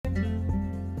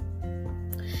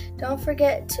Don't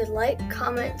forget to like,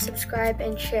 comment, subscribe,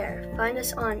 and share. Find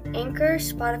us on Anchor,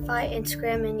 Spotify,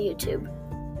 Instagram, and YouTube.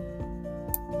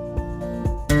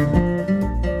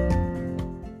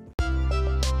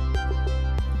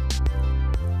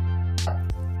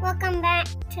 Welcome back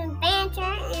to Banter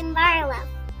and Barlow.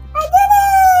 I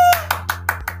did it!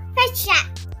 First shot.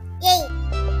 Yay!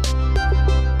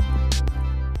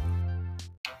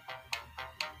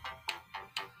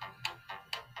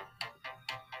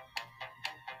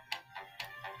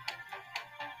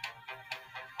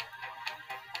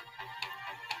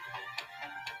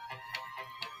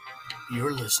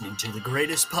 You're listening to the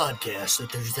greatest podcast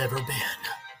that there's ever been.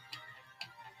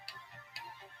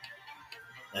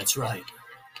 That's right.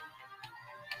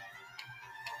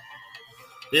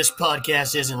 This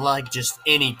podcast isn't like just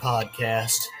any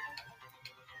podcast.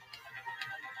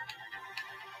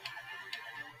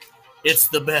 It's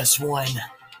the best one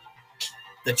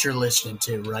that you're listening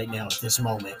to right now at this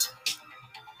moment.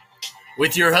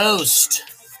 With your host,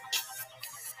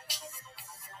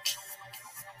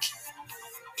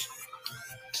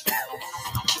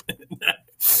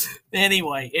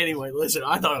 Anyway, listen,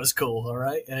 I thought it was cool, all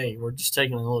right? Hey, we're just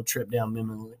taking a little trip down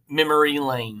memory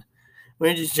lane.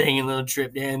 We're just taking a little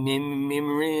trip down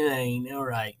memory lane, all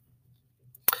right.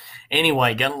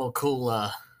 Anyway, got a little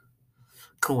cool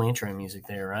intro music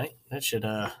there, right? That should,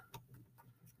 there's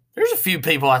a few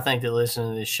people I think that listen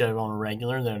to this show on a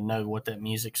regular that know what that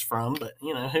music's from, but,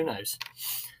 who knows.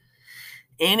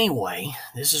 Anyway,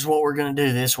 this is what we're going to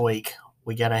do this week.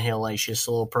 We got a hellacious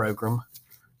little program.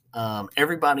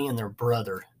 Everybody and their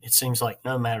brother, it seems like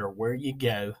no matter where you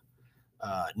go,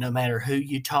 no matter who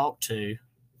you talk to,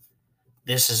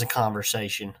 this is a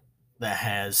conversation that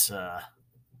has, I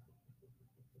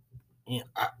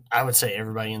would say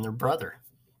everybody and their brother,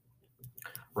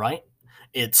 right?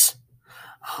 It's,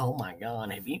 oh my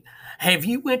God, have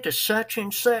you went to such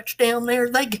and such down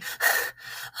there?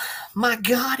 My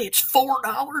God, it's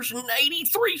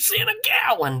 $4.83 a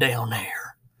gallon down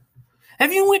there.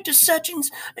 Have you went to such and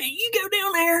you go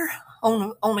down there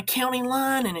on the county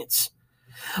line and it's,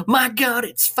 my God,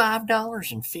 it's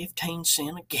 $5.15 a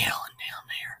gallon down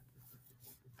there.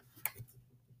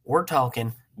 We're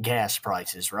talking gas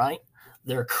prices, right?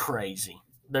 They're crazy.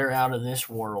 They're out of this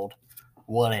world,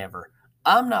 whatever.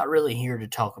 I'm not really here to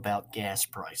talk about gas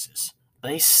prices.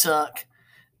 They suck,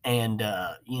 and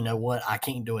you know what? I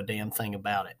can't do a damn thing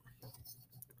about it,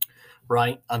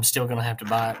 right? I'm still going to have to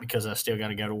buy it because I still got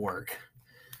to go to work.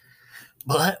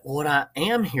 But what I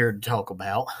am here to talk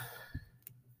about,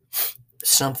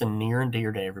 something near and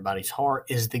dear to everybody's heart,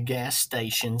 is the gas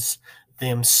stations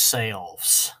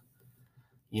themselves.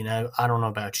 I don't know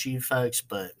about you folks,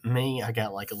 but me, I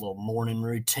got like a little morning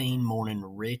routine, morning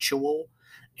ritual,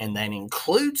 and that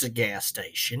includes a gas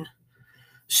station.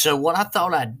 So what I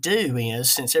thought I'd do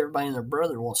is, since everybody and their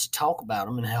brother wants to talk about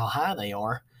them and how high they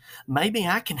are, maybe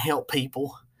I can help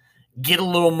people get a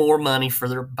little more money for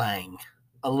their bang.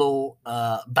 A little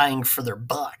bang for their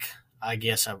buck. I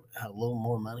guess a little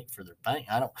more money for their bang.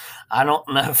 I don't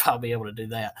know if I'll be able to do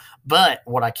that. But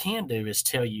what I can do is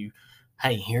tell you,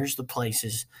 hey, here's the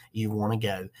places you want to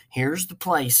go. Here's the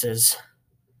places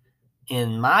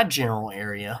in my general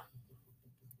area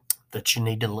that you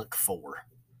need to look for.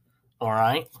 All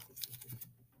right?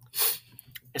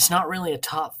 It's not really a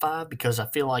top 5 because I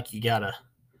feel like you got to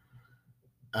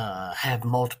have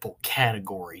multiple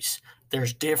categories.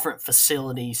 There's different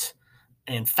facilities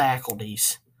and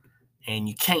faculties, and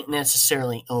you can't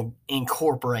necessarily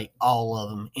incorporate all of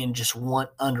them in just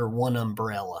under one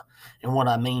umbrella. And what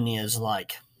I mean is,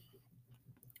 like,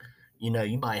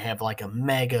 you might have like a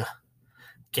mega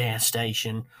gas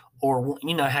station, or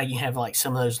how you have like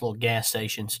some of those little gas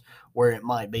stations where it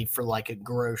might be for like a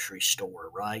grocery store,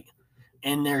 right?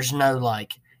 And there's no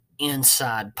like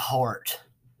inside part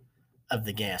of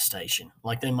the gas station.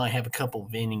 Like they might have a couple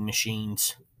vending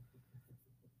machines,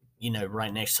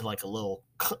 right next to like a little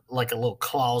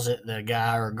closet that a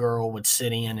guy or a girl would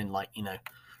sit in and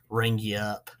ring you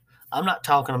up. I'm not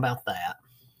talking about that.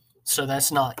 So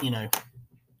that's not,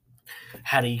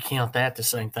 how do you count that the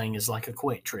same thing as like a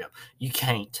Quick Trip? You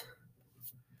can't.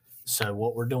 So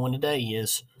what we're doing today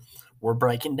is we're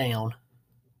breaking down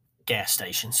gas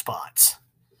station spots.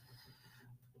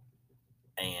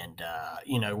 And,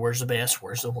 where's the best,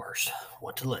 where's the worst,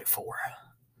 what to look for.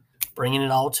 Bringing it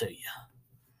all to you.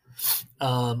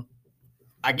 I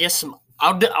guess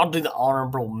I'll do the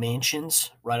honorable mentions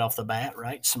right off the bat,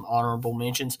 right? Some honorable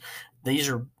mentions. These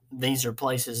are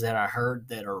places that I heard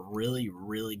that are really,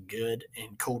 really good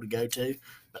and cool to go to,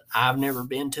 but I've never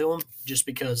been to them just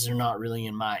because they're not really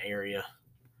in my area.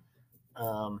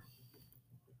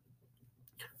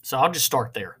 So I'll just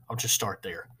start there.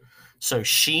 So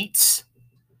Sheetz,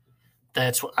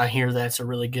 that's what I hear. That's a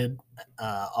really good,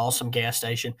 awesome gas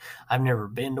station. I've never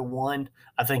been to one.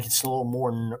 I think it's a little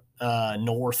more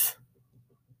north,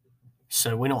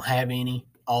 so we don't have any.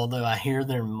 Although I hear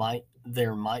there might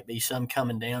be some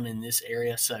coming down in this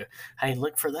area. So hey,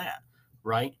 look for that.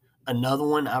 Right. Another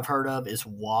one I've heard of is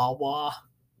Wawa,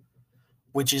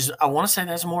 which is, I want to say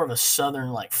that's more of a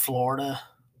southern, like Florida.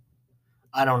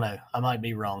 I don't know. I might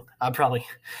be wrong.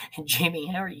 Jimmy,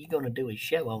 how are you going to do a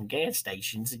show on gas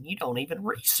stations and you don't even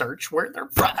research where they're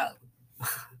from?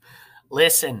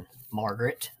 Listen,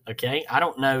 Margaret, okay? I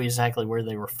don't know exactly where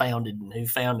they were founded and who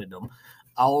founded them.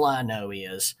 All I know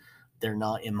is they're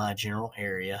not in my general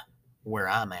area where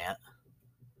I'm at.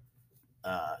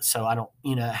 So I don't,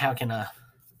 how can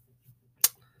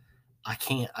I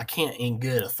can't in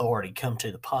good authority come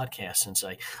to the podcast and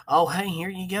say, oh, hey, here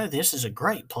you go. This is a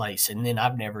great place. And then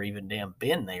I've never even damn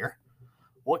been there.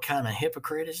 What kind of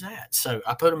hypocrite is that? So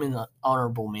I put them in the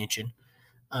honorable mention.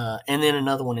 And then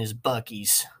another one is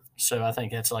Buc-ee's. So I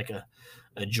think that's like a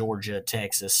Georgia,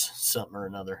 Texas, something or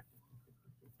another.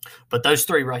 But those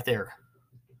three right there,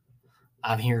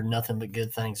 I've heard nothing but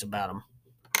good things about them.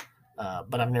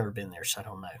 But I've never been there, so I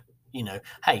don't know.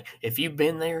 Hey, if you've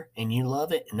been there and you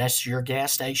love it and that's your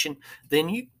gas station,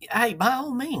 then hey, by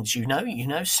all means,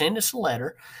 send us a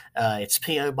letter. It's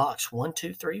P.O. Box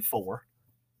 1234,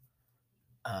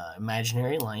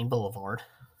 Imaginary Lane Boulevard.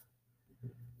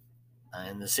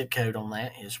 And the zip code on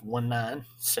that is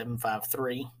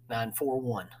 19753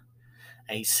 941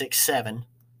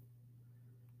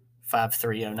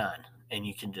 867-5309. And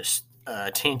you can just,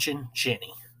 attention,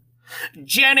 Jenny.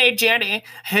 Jenny,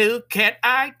 who can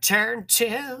I turn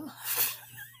to?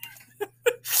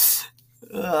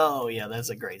 Oh, yeah, that's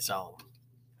a great song.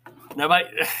 Nobody,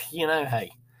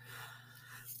 hey,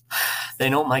 they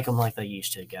don't make them like they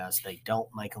used to, guys. They don't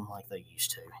make them like they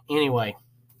used to. Anyway,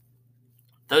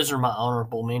 those are my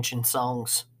honorable mention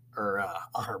songs,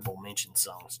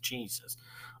 Jesus.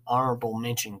 Honorable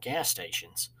mention gas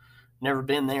stations. Never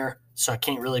been there, so I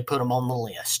can't really put them on the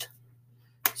list.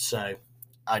 So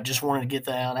I just wanted to get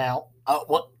that out. Oh,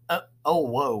 what?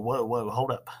 Whoa,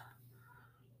 hold up.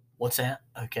 What's that?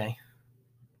 Okay.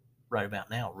 Right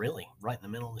about now, really, right in the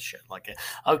middle of the show like that.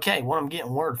 Okay, well, I'm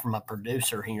getting word from my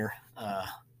producer here,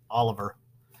 Oliver.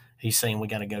 He's saying we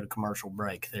got to go to commercial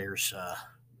break. There's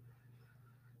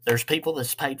people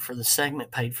that's paid for the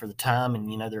segment, paid for the time, and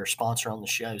they're a sponsor on the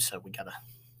show, so we gotta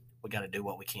do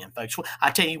what we can, folks. I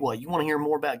tell you what, you want to hear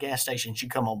more about gas stations? You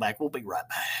come on back. We'll be right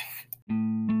back.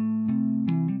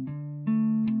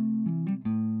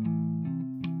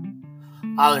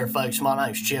 Hi there, folks. My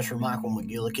name's Chester Michael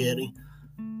McGillicuddy.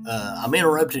 I'm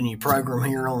interrupting your program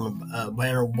here on the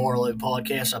Banner Barlow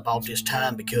podcast. I bought this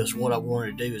time because what I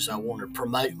wanted to do is I wanted to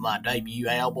promote my debut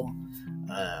album.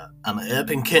 I'm an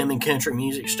up-and-coming country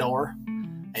music star,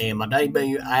 and my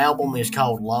debut album is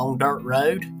called Long Dirt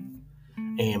Road.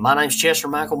 And my name's Chester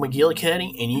Michael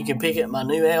McGillicuddy, and you can pick up my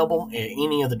new album at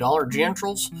any of the Dollar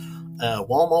Generals,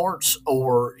 Walmarts,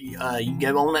 or you can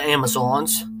go on the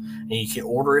Amazons, and you can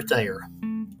order it there.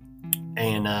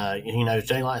 And, it's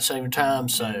daylight saving time,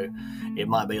 so it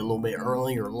might be a little bit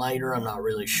early or later. I'm not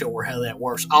really sure how that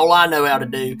works. All I know how to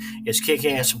do is kick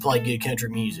ass and play good country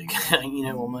music. You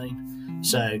know what I mean?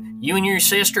 So you and your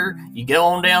sister, you go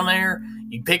on down there,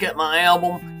 you pick up my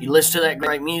album, you listen to that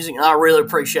great music, and I really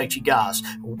appreciate you guys.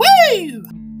 Woo!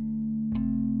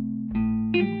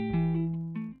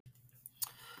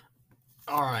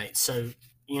 All right, so,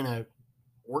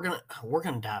 we're gonna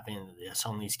dive into this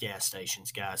on these gas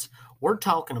stations, guys. We're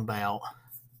talking about.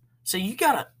 So you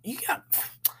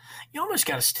almost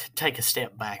gotta take a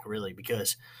step back, really,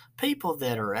 because people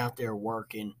that are out there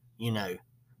working,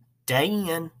 day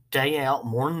in, day out,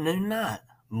 morning, noon, night.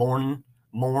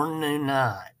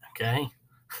 Okay,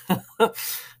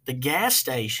 the gas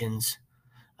stations,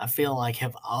 I feel like,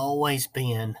 have always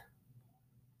been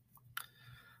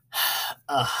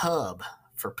a hub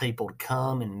for people to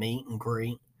come and meet and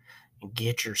greet and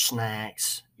get your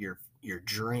snacks, your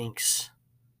drinks,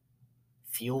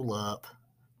 fuel up,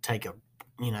 take a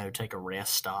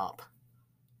rest stop,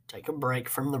 take a break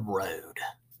from the road,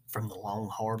 from the long,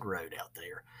 hard road out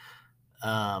there,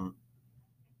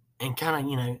 and kind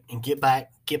of, and get back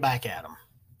at them.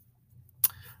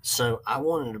 So I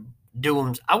wanted to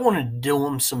do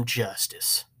them some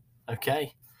justice.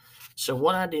 Okay. So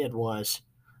what I did was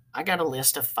I got a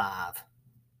list of 5.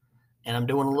 And I'm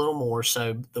doing a little more.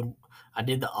 So I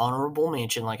did the honorable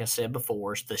mention, like I said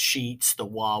before, the Sheetz, the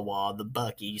Wawa, the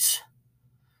Buc-ee's.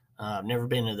 I've never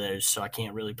been to those, so I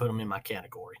can't really put them in my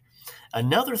category.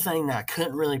 Another thing that I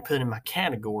couldn't really put in my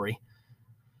category,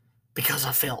 because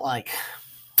I felt like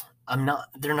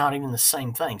they're not even the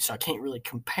same thing, so I can't really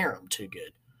compare them too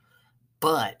good.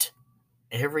 But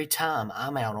every time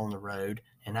I'm out on the road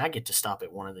and I get to stop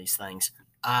at one of these things,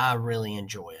 I really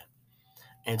enjoy it.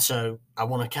 And so I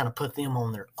want to kind of put them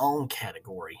on their own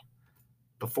category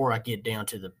before I get down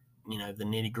to the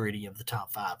nitty gritty of the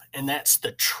top 5. And that's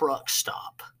the truck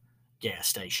stop gas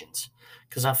stations.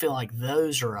 Because I feel like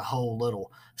those are a whole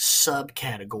little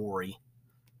subcategory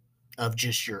of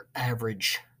just your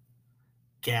average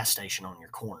gas station on your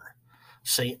corner.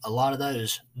 See, a lot of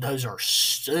those are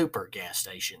super gas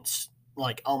stations,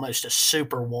 like almost a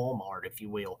super Walmart, if you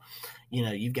will.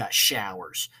 You've got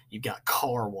showers, you've got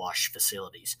car wash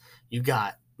facilities, you've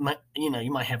got,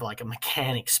 you might have like a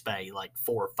mechanic's bay, like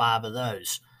 4 or 5 of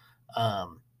those.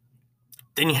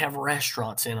 Then you have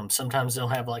restaurants in them. Sometimes they'll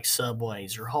have like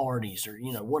Subways or Hardee's or,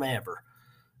 whatever,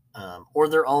 or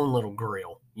their own little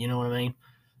grill. You know what I mean?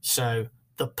 So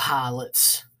the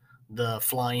Pilots, the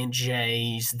Flying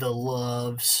J's, the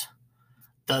Loves,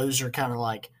 those are kind of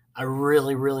like, I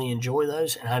really, really enjoy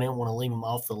those, and I didn't want to leave them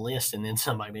off the list, and then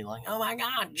somebody be like, "Oh my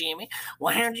God, Jimmy,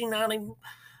 why aren't you're not even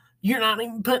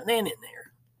putting that in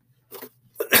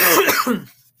there?"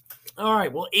 All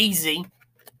right, well, easy.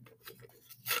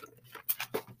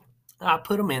 I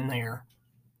put them in there,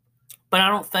 but I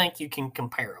don't think you can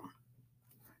compare them.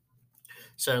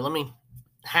 So let me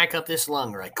hack up this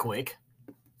lung right quick,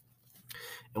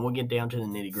 and we'll get down to the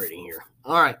nitty gritty here.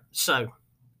 All right, so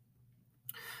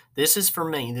this is for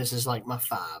me. This is like my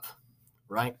 5,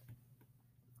 right?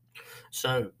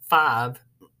 So 5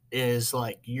 is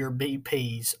like your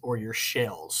BPs or your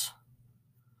Shells.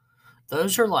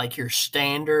 Those are like your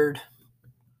standard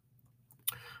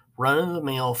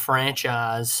run-of-the-mill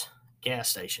franchise gas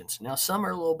stations. Now, some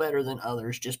are a little better than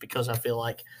others just because I feel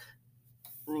like,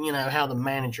 how the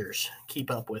managers keep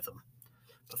up with them.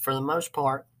 But for the most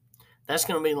part, that's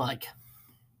going to be like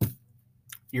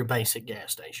your basic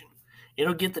gas station.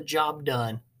 It'll get the job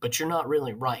done, but you're not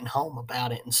really writing home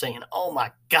about it and saying, "Oh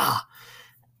my God,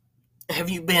 have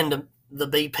you been to the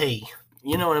BP?"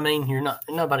 You know what I mean?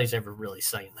 Nobody's ever really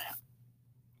saying that.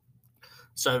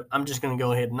 So I'm just going to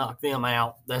go ahead and knock them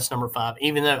out. That's number 5,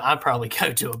 even though I probably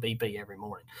go to a BP every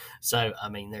morning. So, I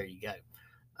mean, there you go.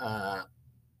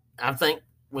 I think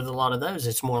with a lot of those,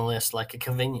 it's more or less like a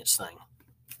convenience thing.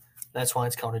 That's why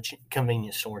it's called a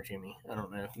convenience store, Jimmy. I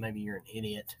don't know if maybe you're an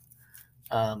idiot.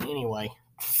 Anyway,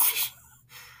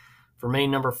 for me,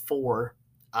 number 4,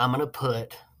 I'm going to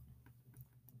put,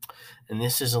 and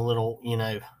this is a little,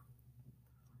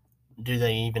 do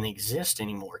they even exist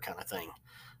anymore kind of thing.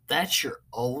 That's your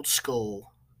old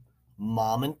school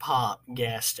mom and pop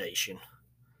gas station.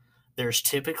 There's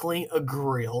typically a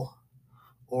grill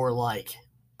or like,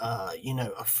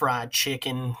 a fried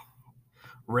chicken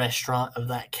restaurant of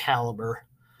that caliber.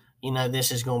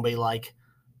 This is going to be like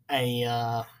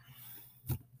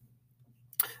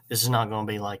this is not going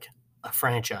to be like a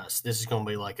franchise. This is going to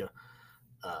be like a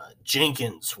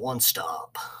Jenkins One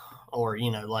Stop, or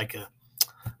like a,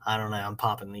 I don't know, I'm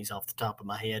popping these off the top of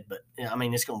my head, but I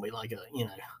mean it's going to be like a,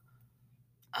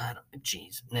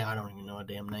 now I don't even know a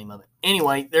damn name of it.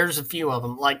 Anyway, there's a few of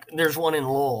them. Like there's one in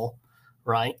Lowell,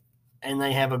 right? And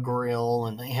they have a grill,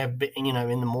 and they have, in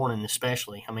the morning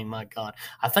especially. I mean, my God,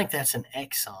 I think that's an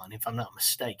Exxon, if I'm not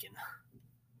mistaken.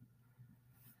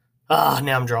 Now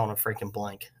I'm drawing a freaking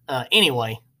blank.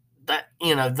 Anyway, that,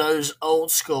 those old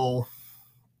school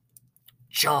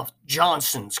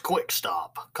Johnson's Quick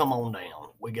Stop, come on down.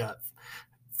 We got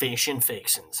fish and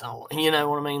fixins. You know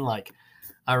what I mean? Like,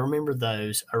 I remember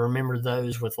those. I remember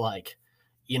those with like,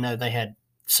 they had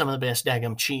some of the best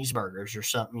daggum cheeseburgers or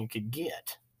something you could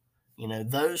get.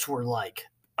 Those were like,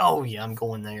 oh yeah, I'm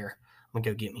going there. I'm going to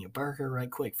go get me a burger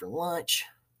right quick for lunch.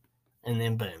 And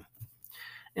then boom.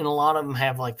 And a lot of them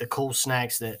have like the cool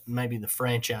snacks that maybe the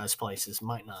franchise places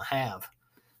might not have.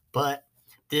 But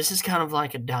this is kind of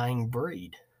like a dying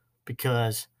breed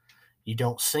because you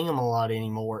don't see them a lot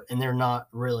anymore, and they're not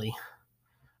really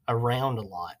around a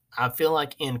lot. I feel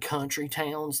like in country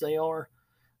towns they are,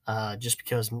 just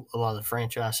because a lot of the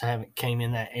franchise haven't came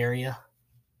in that area.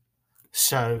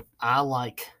 So I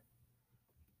like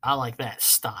that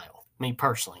style. Me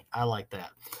personally, I like that.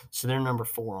 So they're number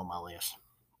 4 on my list.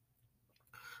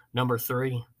 Number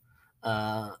 3,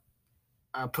 I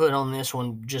put on this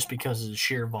one just because of the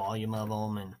sheer volume of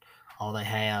them and all they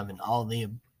have and all the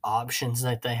options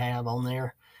that they have on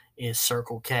there is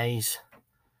Circle K's.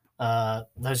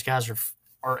 Those guys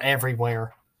are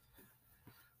everywhere.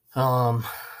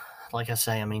 Like I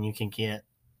say, I mean, you can get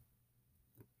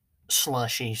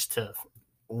slushies to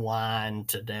wine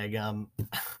to daggum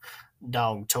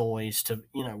dog toys to,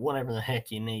 whatever the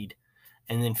heck you need,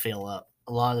 and then fill up.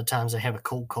 A lot of the times they have a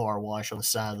cool car wash on the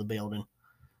side of the building.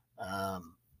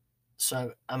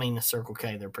 So, I mean, the Circle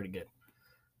K, they're pretty good.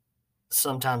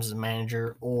 Sometimes the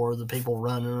manager or the people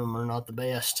running them are not the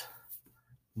best.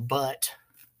 But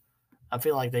I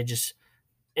feel like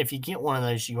if you get one of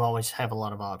those, you always have a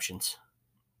lot of options.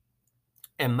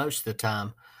 And most of the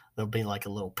time, there'll be like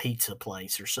a little pizza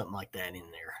place or something like that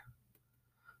in there.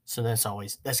 So that's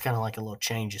kind of like a little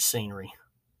change of scenery.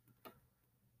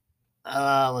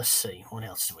 Let's see. What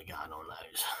else do we got on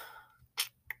those?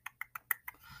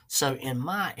 So in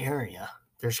my area,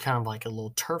 there's kind of like a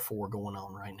little turf war going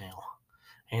on right now.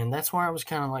 And that's where I was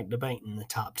kind of like debating the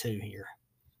top two here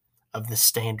of the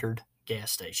standard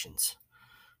gas stations.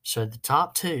 So the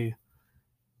top two,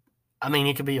 I mean,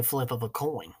 it could be a flip of a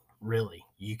coin, really.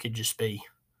 You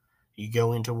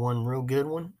go into one real good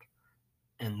one,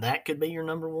 and that could be your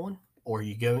number one. Or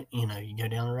you go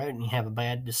down the road and you have a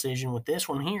bad decision with this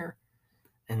one here,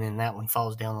 and then that one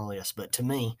falls down the list. But to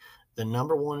me, the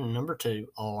number one and number two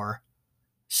are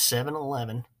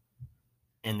 7-Eleven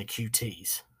and the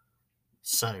QTs.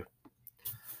 So,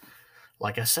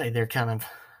 like I say, they're kind of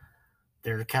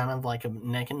like a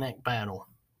neck and neck battle.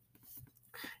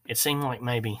 It seemed like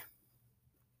maybe,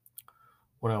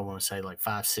 what do I want to say, like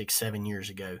 5, 6, 7 years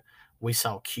ago, we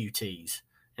saw QTs,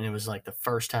 and it was like the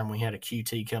first time we had a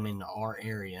QT come into our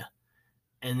area,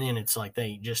 and then it's like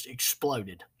they just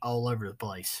exploded all over the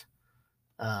place.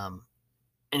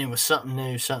 And it was something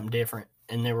new, something different,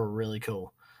 and they were really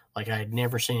cool. Like, I had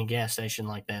never seen a gas station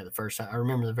like that the first time. I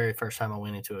remember the very first time I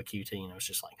went into a QT, and I was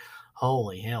just like,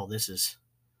 holy hell, this is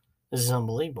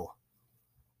unbelievable.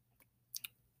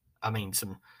 I mean,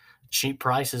 some cheap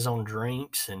prices on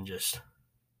drinks and just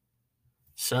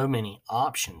so many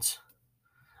options.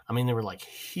 I mean, they were like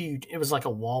huge. It was like a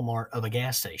Walmart of a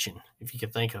gas station, if you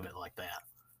could think of it like that.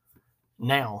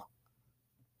 Now,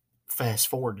 fast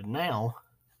forward to now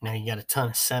you got a ton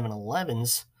of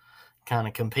 7-Elevens kind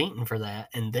of competing for that,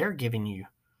 and they're giving you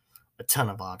a ton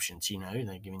of options.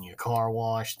 They're giving you a car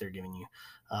wash. They're giving you,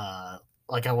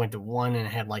 like, I went to one and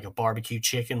it had like a barbecue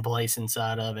chicken place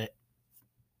inside of it.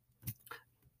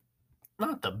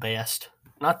 Not the best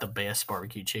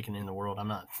barbecue chicken in the world. I'm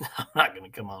not going to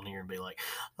come on here and be like,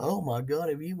 oh my God,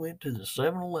 if you went to the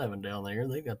 7-Eleven down there,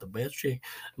 they got the best chicken.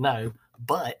 No,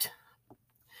 but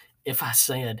if I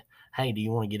said, hey, do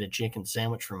you want to get a chicken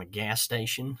sandwich from a gas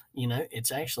station?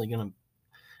 It's actually going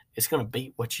to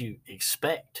beat what you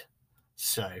expect.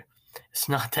 So it's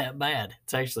not that bad.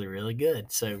 It's actually really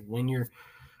good. So when you're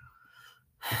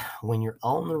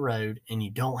on the road and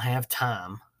you don't have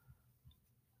time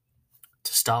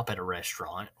to stop at a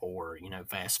restaurant or,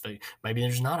 fast food, maybe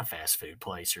there's not a fast food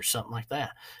place or something like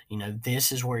that,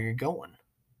 this is where you're going.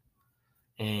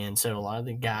 And so a lot of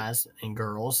the guys and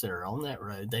girls that are on that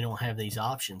road, they don't have these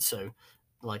options. So,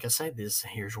 like I said,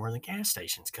 here's where the gas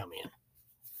stations come in.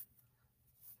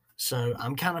 So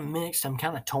I'm kind of mixed. I'm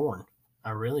kind of torn.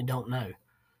 I really don't know.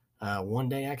 One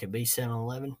day I could be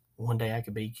 7-Eleven. One day I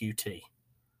could be QT.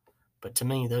 But to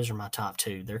me, those are my top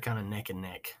two. They're kind of neck and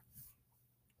neck.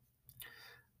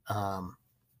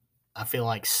 I feel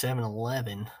like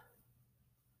 7-Eleven,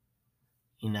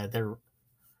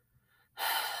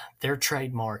 their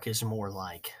trademark is more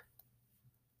like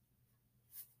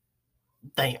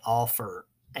they offer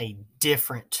a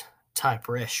different type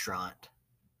restaurant.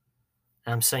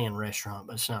 I'm saying restaurant,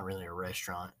 but it's not really a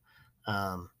restaurant.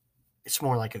 It's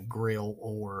more like a grill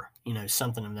or,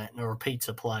 something of that, or a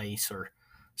pizza place or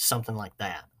something like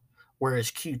that.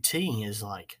 Whereas QT is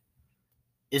like,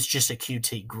 it's just a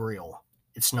QT grill.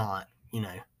 It's not,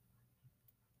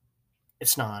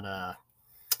 it's not,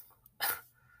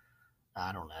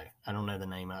 I don't know. I don't know the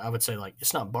name. I would say, like,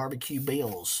 it's not Barbecue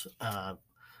Bill's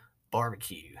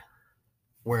barbecue.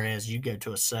 Whereas you go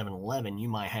to a 7-Eleven, you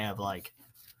might have, like,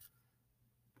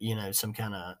 some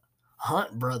kind of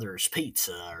Hunt Brothers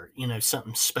pizza or,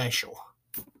 something special.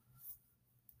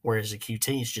 Whereas a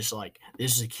QT is just like,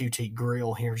 this is a QT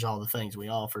grill. Here's all the things we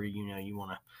offer. You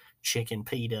want a chicken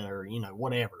pita or,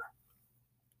 whatever.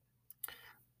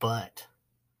 But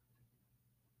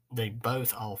they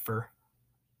both offer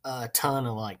a ton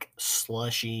of like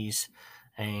slushies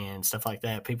and stuff like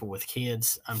that. People with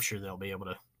kids, I'm sure they'll be able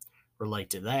to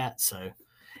relate to that. So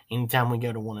anytime we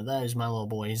go to one of those, my little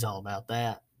boy, he's all about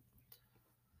that.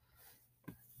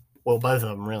 Well, both of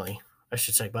them, really. I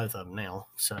should say both of them now.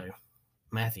 So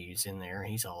Matthew's in there.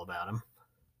 He's all about them.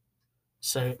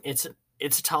 So it's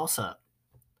a toss-up.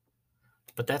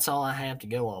 But that's all I have to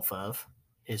go off of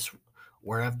is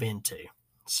where I've been to.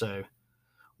 So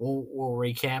we'll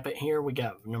recap it here. We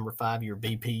got number 5, your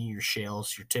BP, your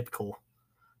Shells, your typical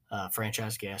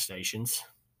franchise gas stations.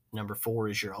 Number 4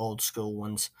 is your old school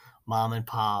ones, mom and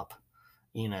pop,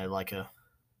 like a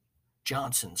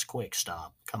Johnson's Quick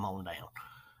Stop. Come on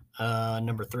down.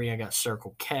 Number 3, I got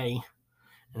Circle K.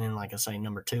 And then, like I say,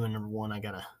 number 2 and number 1, I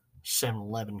got a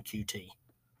 7-Eleven QT.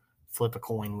 Flip a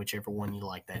coin, whichever one you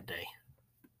like that day.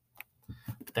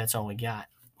 But that's all we got.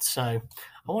 So I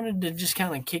wanted to just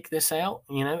kind of kick this out.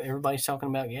 Everybody's talking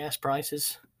about gas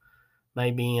prices.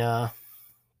 Maybe, I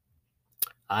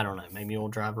don't know, maybe we'll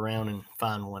drive around and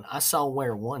find one. I saw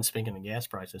where one, speaking of gas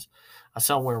prices, I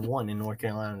saw where one in North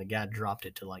Carolina, the guy dropped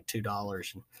it to like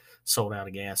 $2 and sold out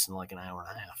of gas in like an hour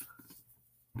and a half.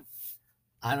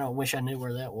 I wish I knew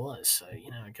where that was, so,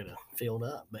 I could have filled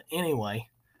up. But anyway,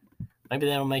 maybe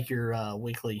that'll make your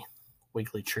weekly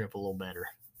trip a little better.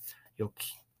 You'll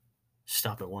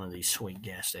stop at one of these sweet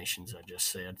gas stations I just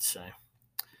said. So,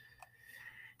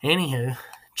 anywho,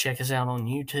 check us out on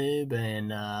YouTube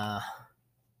and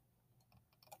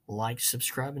like,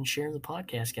 subscribe, and share the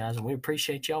podcast, guys. And we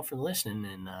appreciate y'all for listening,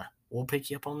 and we'll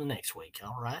pick you up on the next week.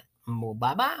 All right? Well,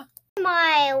 bye-bye.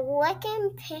 My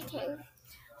licking picking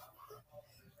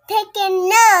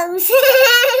nose.